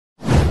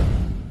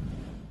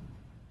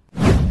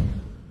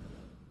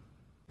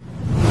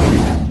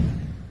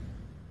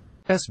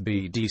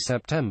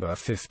SBDSeptember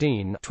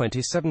 15,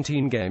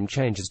 2017 Game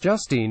changers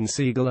Justine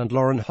Siegal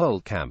and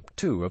Holtkamp,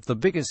 two of the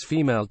biggest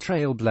female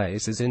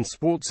trailblazers in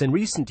sports in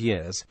recent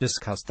years,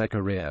 discussed their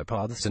career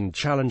paths and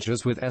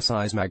challenges with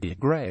SI's Maggie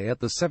Gray at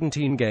the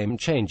 17 Game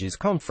Changers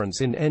conference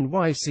in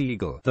NY.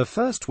 Siegal, the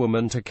first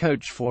woman to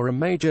coach for a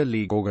major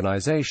league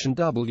organization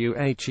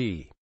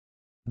WHE.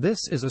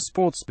 This is a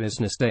Sports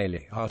Business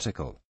Daily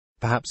article.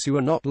 Perhaps you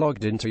are not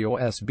logged into your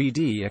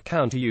SBD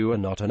account or you are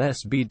not an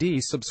SBD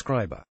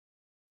subscriber.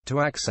 To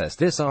access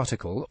this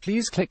article,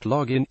 please click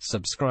Login,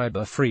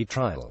 Subscriber Free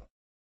Trial.